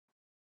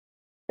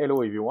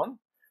Hello everyone,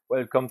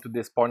 welcome to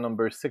this part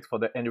number 6 for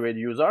the Android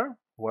user,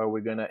 where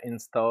we're gonna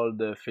install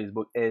the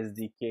Facebook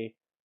SDK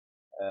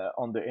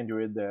on the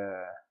Android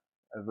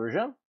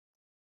version.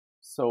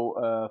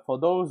 So for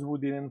those who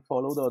didn't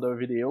follow the other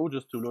video,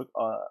 just to look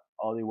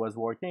how it was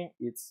working,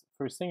 it's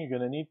first thing you're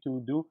gonna need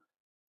to do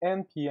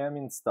npm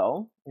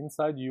install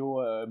inside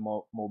your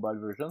mobile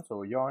version.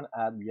 So yarn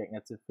add React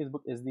Native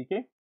Facebook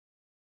SDK.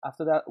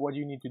 After that, what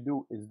you need to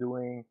do is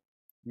doing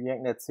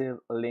React Native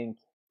link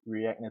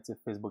React Native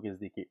Facebook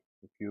SDK.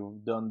 If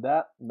you've done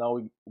that, now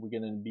we're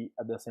gonna be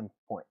at the same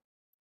point.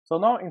 So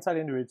now inside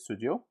Android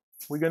Studio,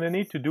 we're gonna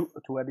need to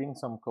add in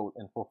some code.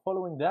 And for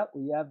following that,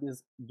 we have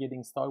this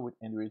getting started with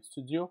Android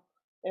Studio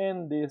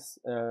and this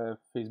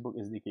Facebook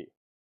SDK.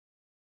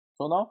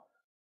 So now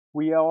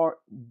we are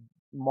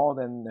more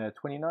than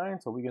 29,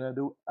 so we're gonna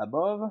do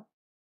above.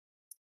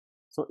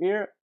 So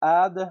here,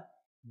 add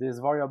this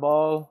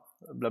variable,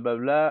 blah, blah,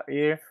 blah,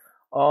 here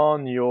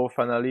on your,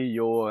 finally,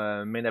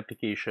 your main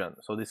application.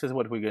 So this is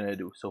what we're gonna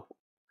do. So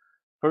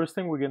first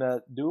thing we're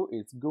gonna do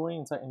is going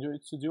inside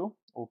Android Studio,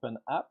 open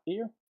app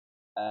here,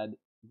 add,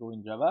 go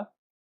in Java,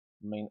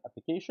 main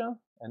application,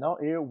 and now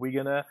here we're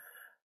gonna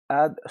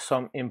add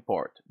some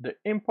import. The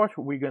import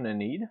we're gonna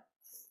need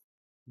is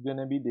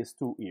gonna be these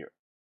two here.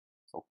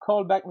 So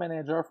callback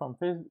manager from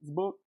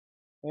Facebook,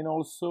 and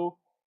also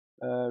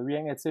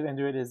React Native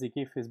Android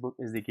SDK Facebook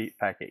SDK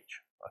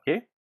package.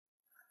 Okay.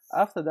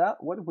 After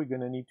that, what we're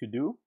gonna need to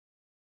do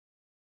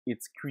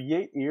is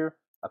create here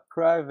a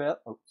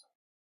private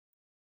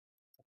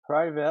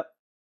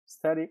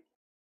static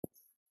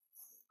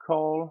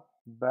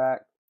callback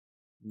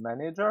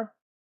manager,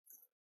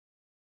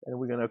 and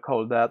we're gonna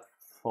call that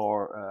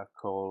for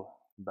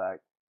callback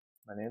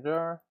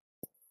manager,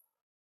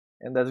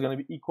 and that's gonna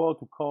be equal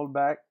to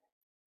callback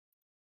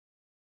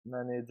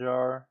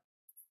manager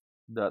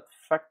dot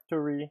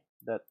factory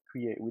dot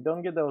create. We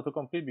don't get the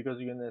autocomplete because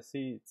you're gonna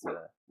see it's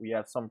we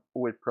have some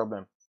weird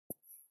problem.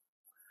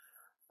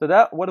 So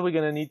that what we're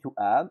gonna need to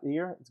add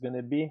here is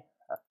gonna be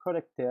a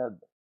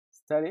protected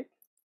static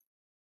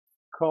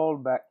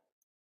callback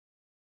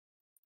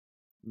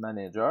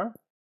manager.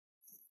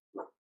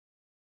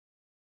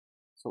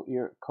 So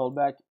here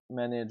callback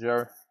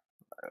manager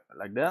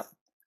like that.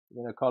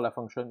 We're gonna call a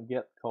function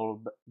get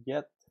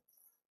callback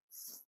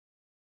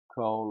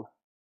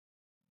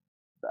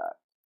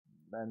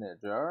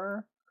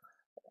manager.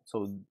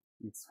 So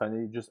it's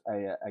finally just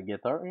a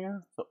getter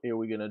here. So here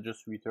we're gonna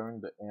just return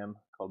the m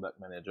callback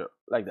manager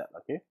like that.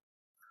 Okay.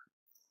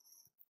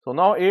 So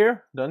now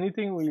here the only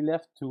thing we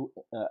left to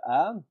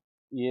add,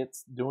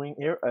 it's doing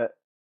here a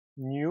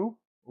new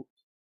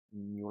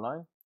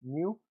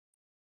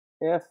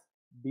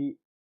FB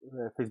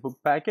Facebook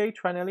package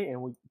finally,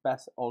 and we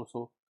pass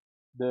also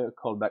the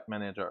callback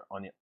manager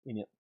on it in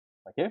it.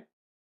 Okay.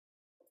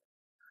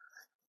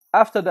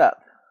 After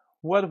that,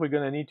 what we're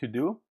gonna need to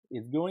do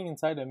is going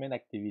inside the main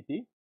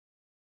activity,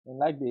 and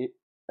like they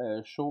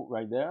show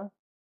right there,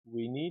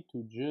 we need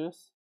to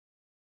just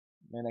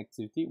main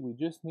activity. We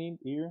just need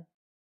here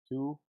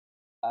to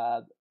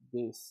add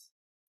this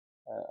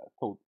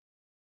code.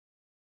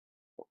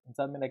 So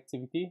inside main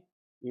activity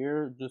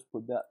here, just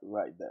put that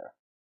right there.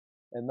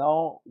 And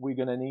now we're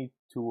gonna need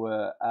to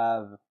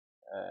have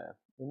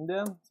in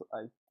them. So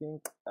I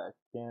think I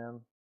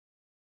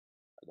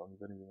don't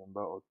even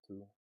remember how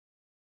to.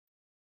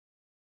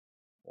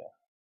 Yeah,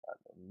 I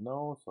don't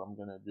know. So I'm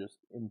gonna just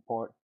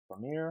import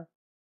from here,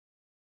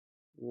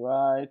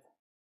 right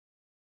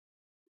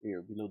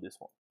here below this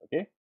one.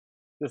 Okay,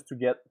 just to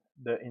get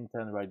the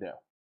intent right there.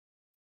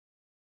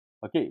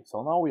 Okay,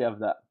 so now we have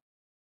that.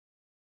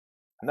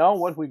 Now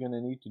what we're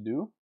gonna need to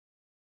do,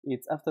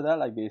 it's after that,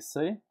 like they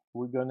say,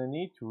 we're gonna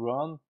need to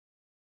run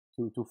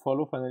to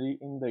follow finally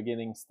in the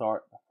getting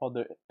start for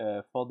the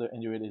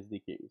Android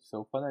SDK.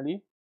 So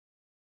finally,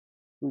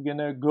 we're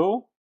gonna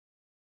go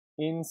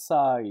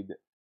inside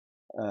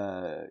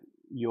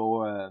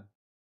your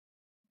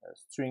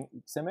string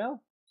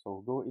XML.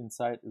 So go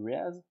inside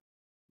res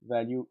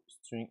value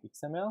string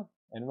XML,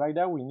 and right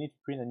there we need to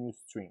print a new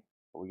string.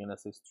 So we're gonna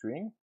say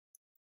string.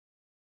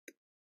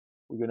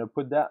 We're gonna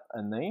put that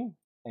a name,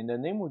 and the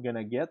name we're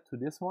gonna get to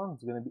this one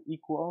is gonna be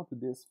equal to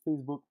this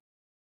Facebook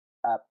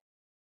app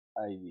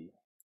ID.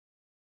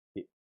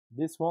 Okay.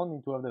 This one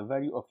need to have the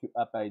value of your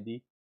app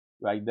ID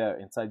right there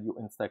inside your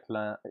insta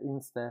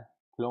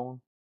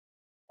clone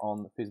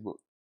on Facebook.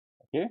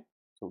 Okay,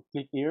 so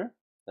click here.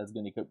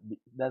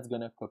 That's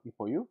gonna copy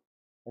for you,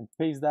 and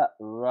paste that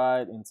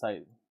right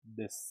inside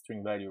this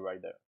string value right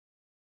there,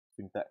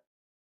 string tag.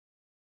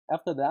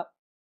 After that,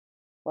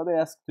 what they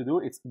ask to do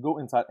is go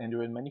inside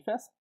Android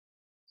manifest.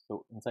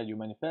 So inside your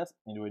manifest,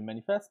 Android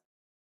manifest,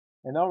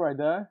 and now right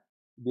there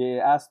they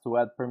ask to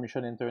add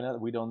permission internet.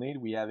 We don't need,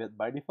 we have it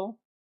by default.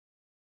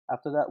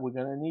 After that, we're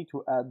gonna need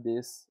to add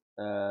this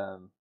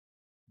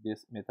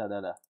this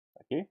metadata.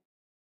 Okay,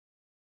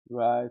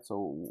 right.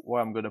 So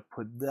where I'm gonna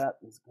put that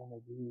is gonna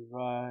be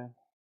right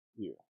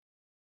here,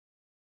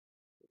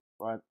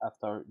 right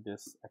after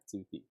this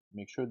activity.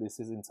 Make sure this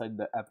is inside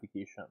the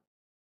application.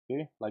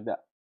 Okay, like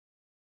that.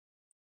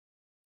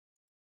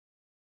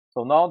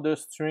 So now the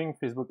string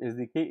Facebook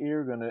SDK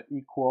here gonna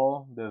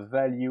equal the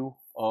value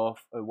of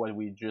what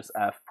we just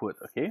have put,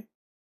 okay?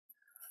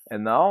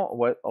 And now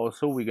what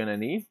also we're gonna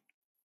need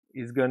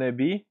is gonna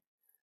be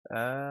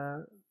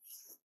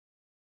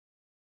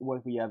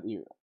what we have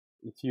here.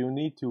 If you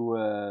need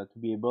to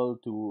be able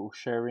to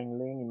sharing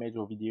link, image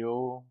or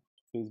video,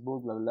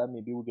 Facebook, blah, blah, blah,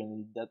 maybe we're gonna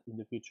need that in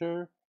the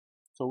future.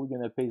 So we're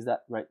gonna paste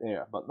that right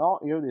there. But now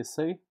here they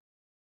say,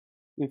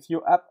 if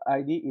your app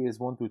ID is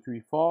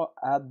 1234,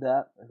 add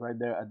that right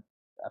there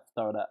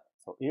after that.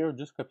 So here,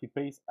 just copy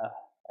paste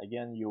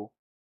again your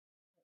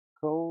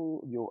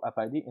code, your app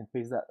ID, and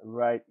paste that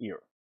right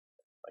here.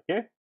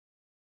 Okay.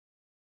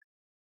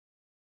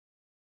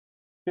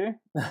 Okay.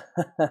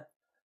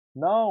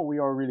 Now we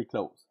are really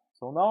close.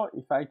 So now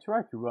if I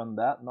try to run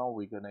that, now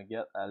we're gonna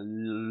get a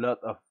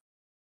lot of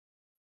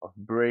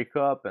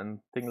breakup and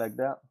things like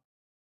that.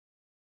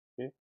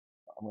 Okay.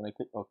 I'm gonna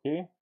click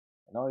OK.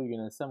 And now you're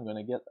gonna see I'm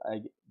gonna get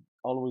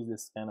always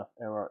this kind of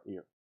error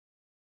here.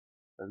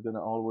 It's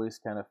gonna always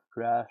kind of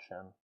crash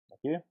and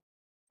okay.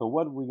 So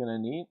what we're gonna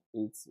need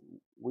is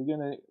we're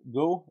gonna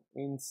go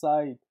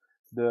inside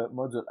the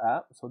module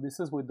app. So this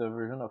is with the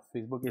version of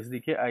Facebook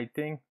SDK. I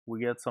think we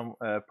get some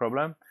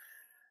problem.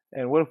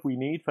 And what we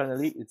need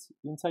finally is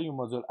inside your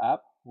module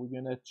app, we're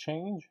gonna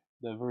change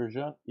the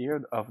version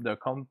here of the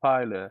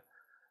compile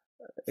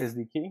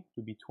SDK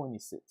to be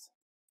 26.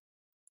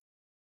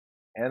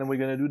 And we're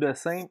gonna do the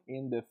same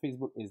in the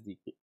Facebook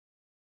SDK.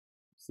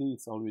 See,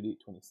 it's already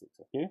 26,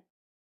 okay?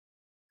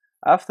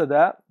 After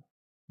that,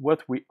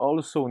 what we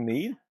also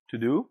need to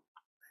do,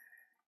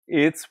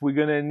 we're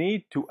gonna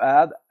need to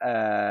add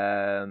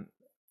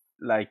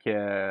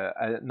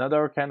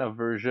another kind of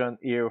version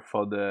here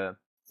for the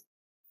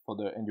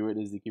Android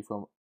SDK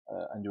from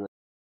Android.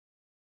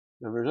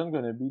 The version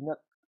gonna be not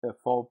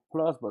 4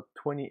 plus but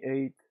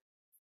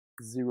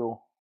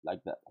 28.0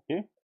 like that.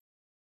 Okay.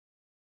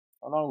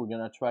 So now we're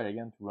gonna try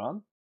again to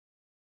run,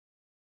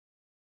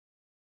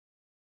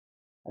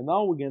 and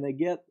now we're gonna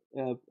get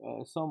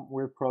some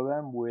weird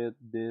problem with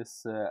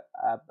this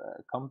app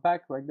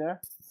compact right there.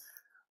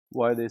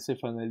 Why they say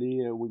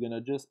finally we're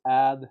gonna just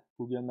add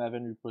Google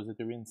Maven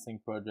repository in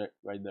sync project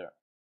right there.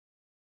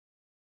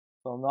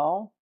 So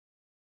now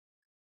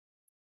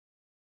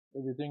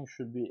everything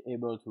should be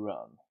able to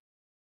run.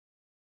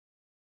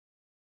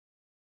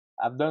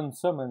 I've done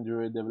some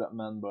Android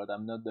development, but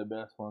I'm not the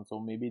best one, so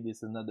maybe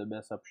this is not the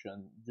best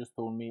option. Just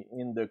told me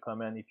in the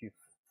comment if you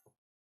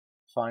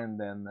find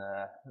then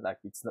like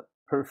it's not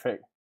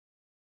perfect.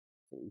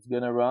 So it's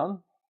gonna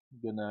run,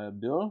 gonna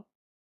build.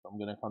 So I'm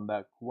gonna come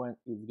back when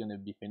it's gonna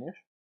be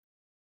finished.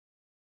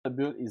 The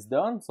build is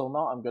done, so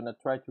now I'm gonna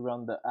try to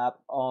run the app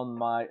on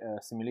my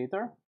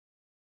simulator.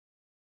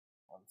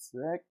 One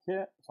sec.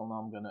 So now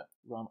I'm gonna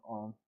run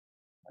on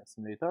my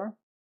simulator.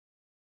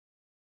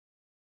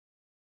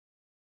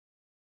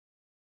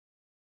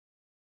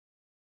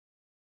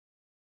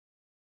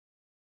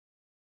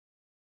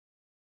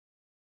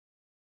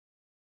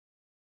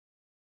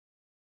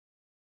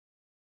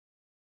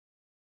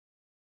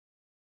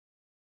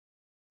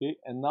 Okay,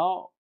 and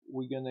now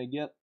we're gonna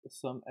get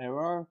some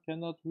error,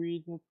 cannot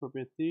read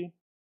property,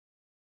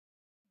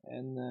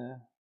 and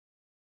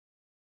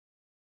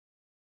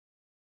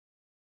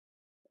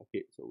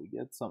okay, so we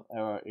get some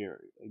error here.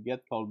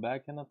 Get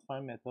callback, cannot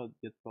find method,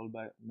 get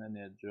callback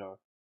manager.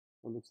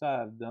 So looks like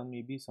I've done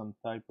maybe some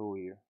typo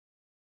here.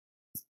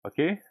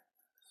 Okay,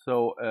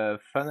 so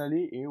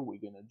finally here we're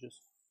gonna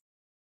just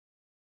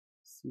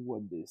see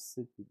what they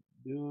say to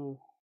do.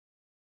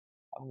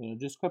 I'm gonna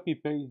just copy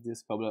paste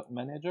this callback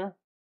manager.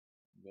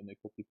 I'm gonna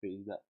copy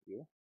paste that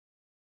here.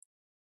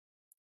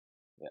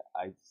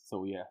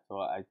 Yeah, so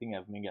I think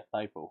I've made a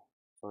typo.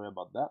 Sorry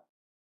about that.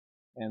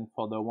 And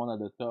for the one at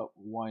the top,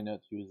 why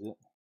not use it?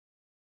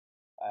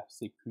 I have to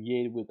say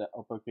create with the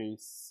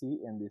uppercase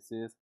C, and this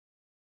is,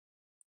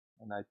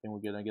 and I think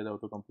we're gonna get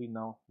autocomplete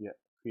now. Yeah,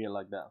 create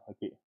like that.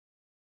 Okay.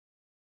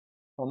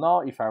 So now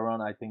if I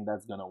run, I think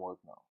that's gonna work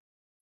now.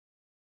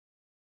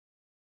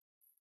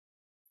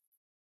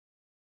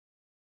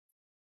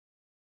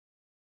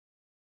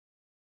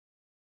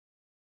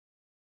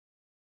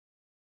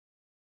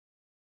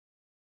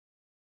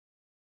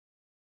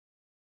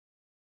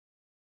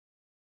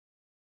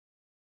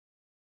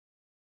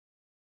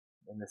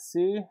 And let's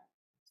see,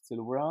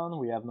 still run.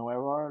 We have no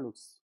error.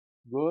 Looks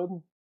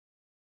good.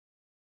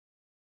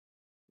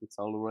 It's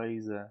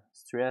always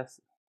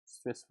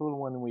stressful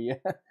when we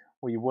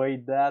we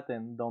wait that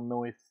and don't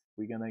know if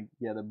we're gonna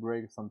get a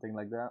break or something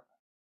like that.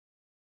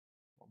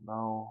 So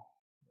now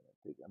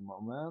take a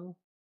moment.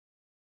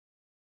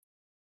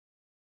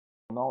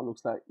 Now it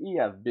looks like it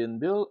has been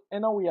built,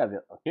 and now we have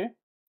it. Okay.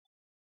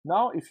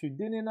 Now, if you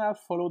didn't have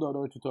followed the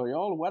other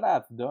tutorial, what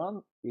I've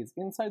done is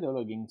inside the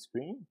logging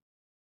screen,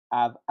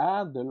 I've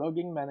added the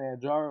logging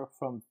manager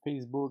from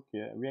Facebook,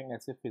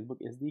 react-native Facebook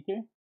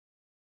SDK,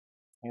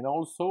 and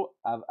also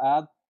I've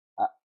added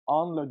an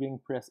on logging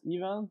press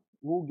event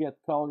who get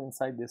called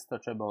inside this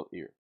touchable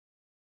here.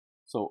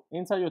 So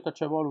inside your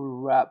touchable,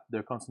 we wrap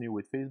the continue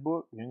with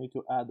Facebook. You need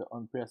to add the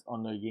onPress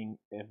onlogging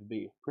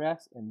FB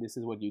press, and this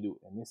is what you do.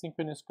 An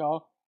asynchronous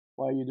call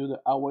while you do the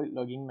await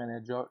logging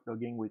manager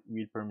logging with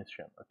read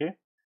permission. Okay.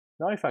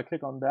 Now if I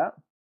click on that,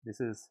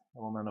 this is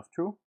a moment of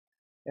truth,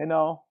 and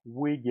now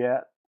we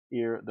get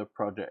here the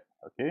project.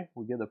 Okay,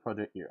 we get the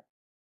project here,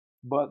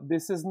 but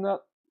this is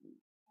not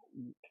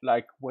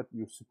like what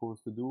you're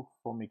supposed to do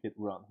for make it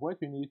run. What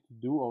you need to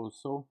do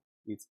also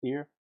is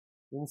here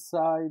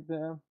inside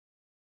the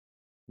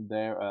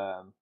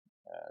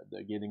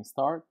getting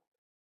start.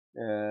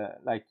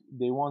 Like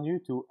they want you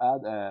to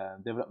add a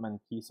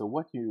development key. So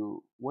what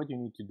you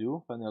need to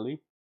do finally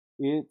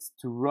is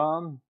to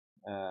run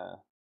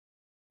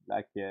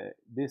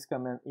this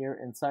command here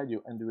inside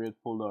your Android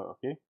folder.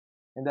 Okay,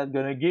 and that's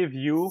gonna give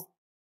you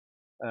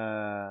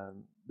a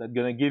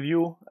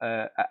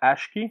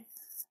hash key,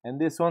 and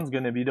this one's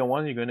gonna be the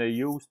one you're gonna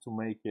use to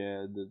make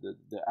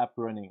the app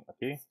running.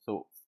 Okay,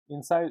 so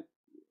inside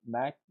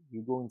Mac,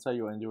 you go inside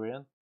your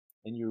Android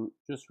and you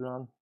just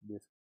run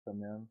this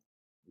command.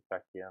 If I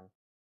can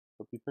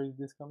copy paste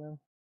this command,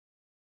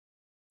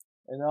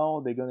 and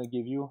now they're gonna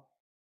give you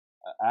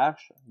a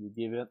hash. You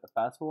give it a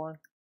password,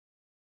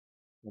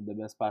 not the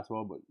best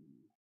password, but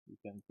you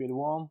can create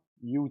one.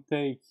 You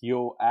take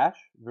your hash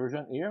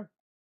version here,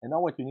 and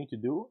now what you need to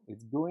do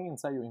is going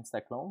inside your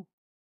InstaClone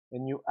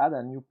and you add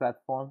a new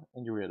platform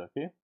in your read.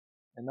 Okay,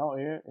 and now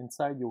here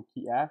inside your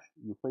key hash,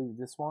 you paste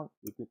this one,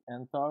 you click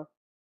enter,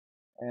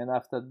 and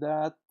after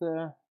that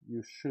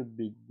you should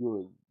be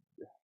good.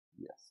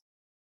 Yes.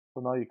 So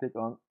now you click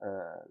on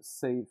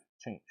save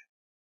change,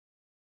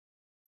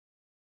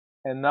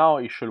 and now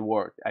it should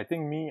work. I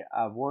think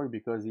I've worked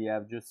because you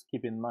have just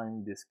keep in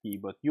mind this key,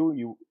 but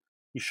you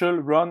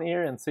should run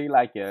here and say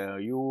like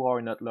you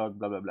are not logged,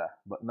 blah blah blah.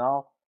 But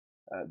now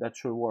that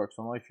should work.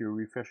 So now if you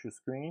refresh your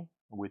screen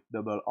with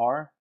double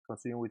R,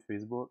 continue with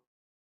Facebook,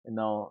 and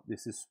now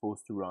this is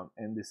supposed to run,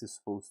 and this is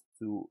supposed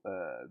to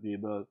be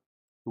able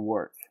to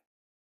work.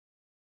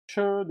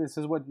 Sure, this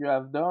is what you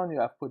have done. You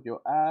have put your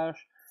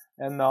hash,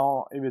 and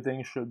now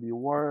everything should be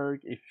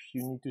work. If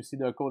you need to see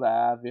the code,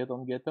 I have it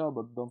on GitHub,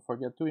 but don't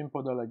forget to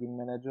import the logging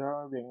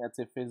manager,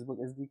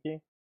 react-native-fbsdk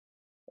SDK,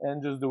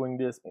 and just doing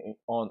this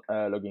on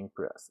logging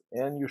press,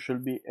 and you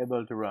should be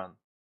able to run.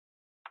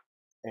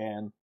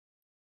 And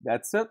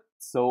that's it.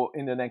 So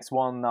in the next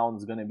one, now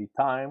it's gonna be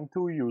time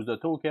to use the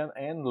token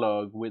and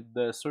log with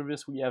the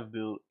service we have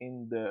built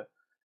in the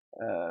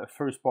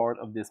first part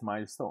of this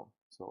milestone.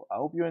 So I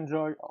hope you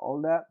enjoy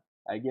all that.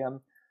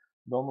 Again,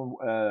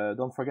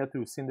 don't forget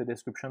to see in the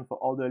description for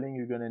all the link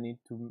you're gonna need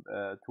to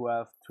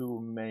have to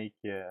make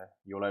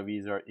your live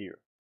user here.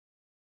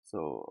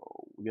 So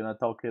we're gonna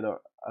talk later.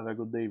 Have a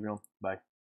good day, everyone. Bye.